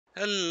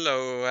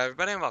Hello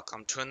everybody and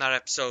welcome to another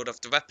episode of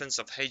the Weapons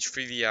of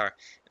H3VR.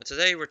 And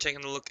today we're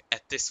taking a look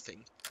at this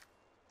thing.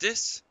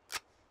 This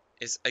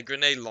is a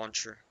grenade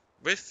launcher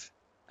with,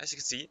 as you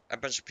can see, a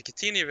bunch of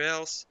Picatinny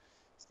rails.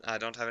 I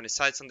don't have any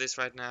sights on this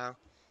right now.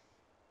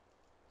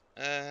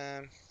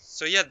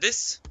 So yeah,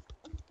 this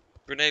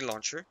grenade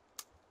launcher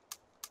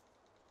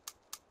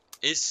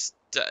is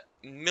the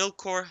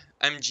Milcore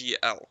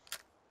MGL.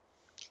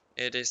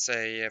 It is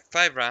a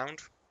 5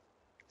 round,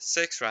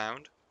 6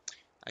 round,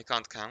 I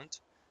can't count,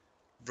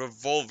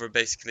 revolver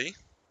basically.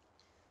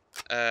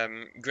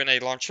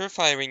 Grenade launcher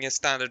firing a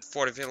standard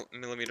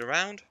 40mm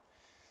round.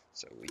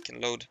 So we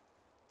can load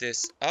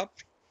this up.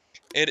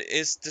 It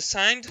is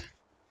designed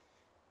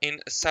in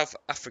South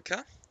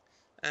Africa,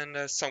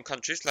 and some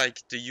countries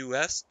like the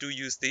US do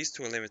use these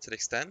to a limited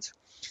extent.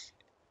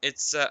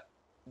 It's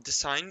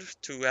designed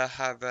to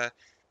have a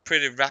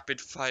pretty rapid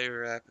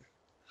fire,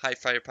 high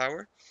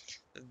firepower.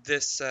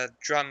 This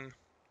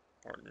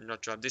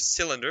this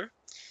cylinder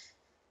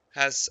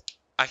has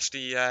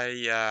actually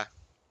a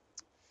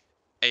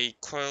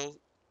coil,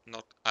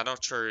 I'm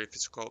not sure if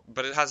it's a coil,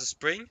 but it has a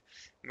spring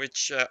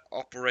which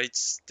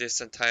operates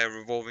this entire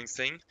revolving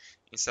thing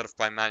instead of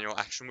by manual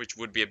action, which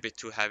would be a bit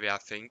too heavy, I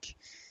think,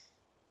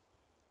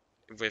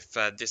 with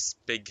this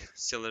big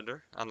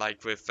cylinder,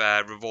 unlike with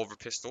revolver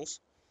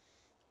pistols.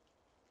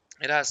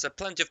 It has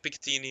plenty of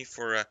Picatinny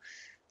for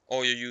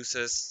all your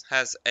uses,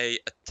 has a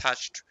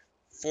attached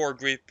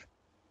foregrip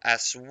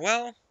as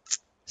well.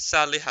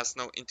 Sadly has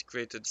no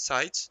integrated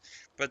sights,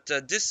 but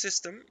this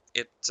system,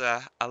 it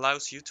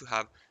allows you to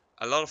have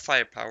a lot of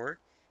firepower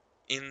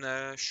in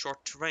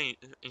short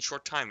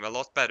time, a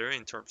lot better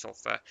in terms of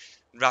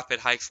rapid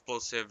high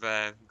explosive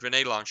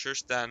grenade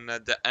launchers than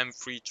the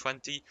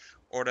M320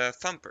 or the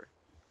Thumper.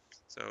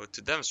 So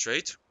to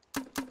demonstrate,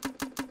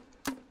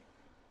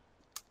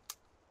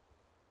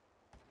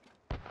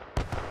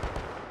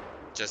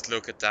 just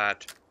look at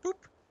that. Boop.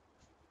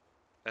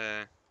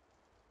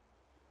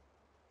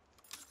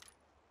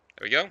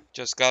 There we go.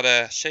 Just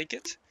gotta shake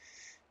it,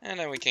 and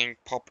then we can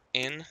pop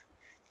in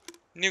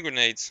new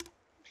grenades.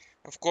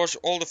 Of course,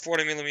 all the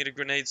 40mm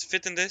grenades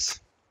fit in this.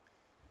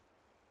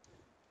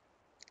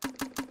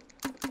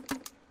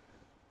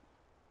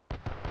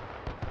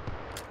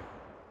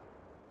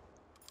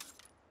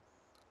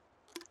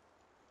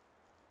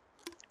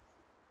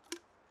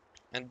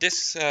 And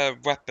this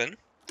weapon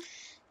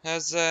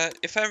has,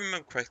 if I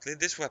remember correctly,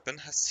 this weapon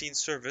has seen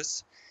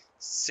service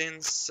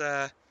since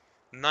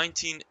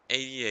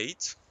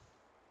 1988.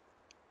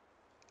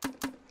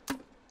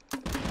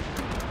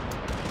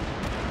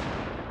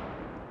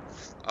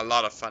 A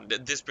lot of fun.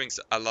 This brings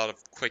a lot of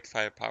quick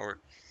firepower.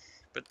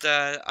 But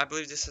I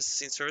believe this has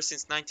seen service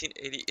since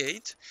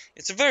 1988.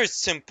 It's a very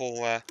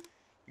simple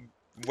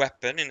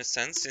weapon in a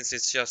sense, since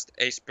it's just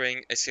a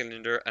spring, a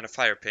cylinder, and a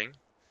fire ping.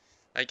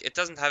 Like, it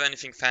doesn't have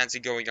anything fancy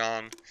going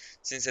on,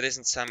 since it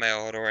isn't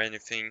semi-auto or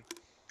anything.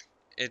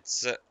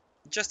 It's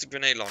just a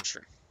grenade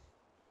launcher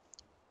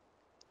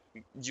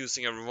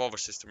using a revolver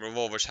system.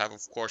 Revolvers have,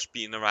 of course,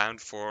 been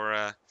around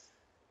for,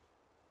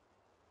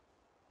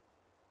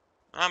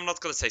 I'm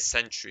not gonna say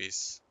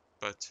centuries,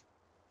 but,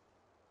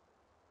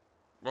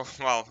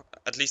 well,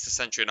 at least a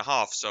century and a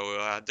half.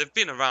 So they've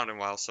been around a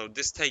while. So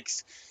this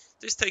takes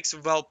a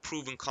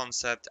well-proven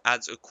concept,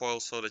 adds a coil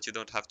so that you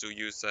don't have to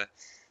use a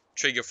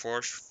trigger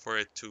force for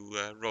it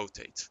to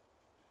rotate.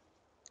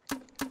 You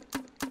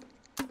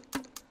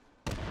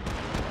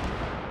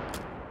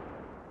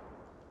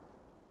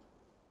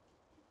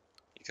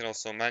can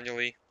also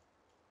manually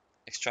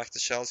extract the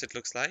shells, it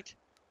looks like.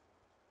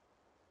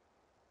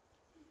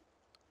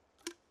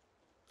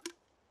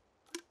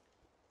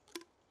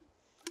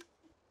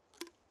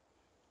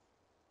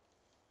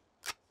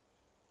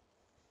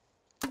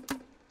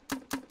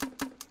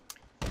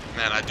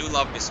 Man, I do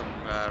love me some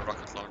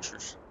rocket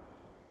launchers.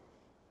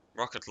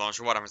 Rocket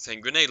launcher, what am I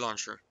saying? Grenade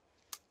launcher.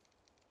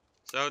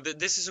 So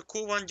this is a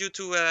cool one due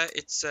to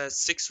its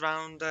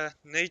 6-round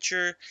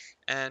nature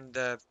and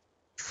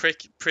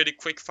pretty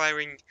quick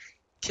firing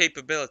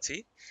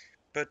capability.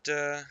 But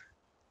there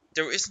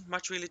isn't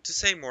much really to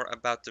say more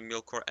about the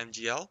Milcore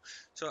MGL.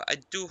 So I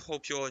do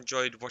hope you all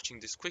enjoyed watching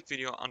this quick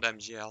video on the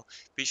MGL.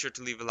 Be sure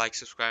to leave a like,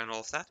 subscribe, and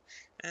all of that.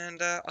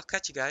 And I'll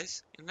catch you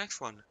guys in the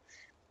next one.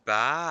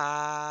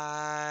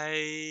 Bye.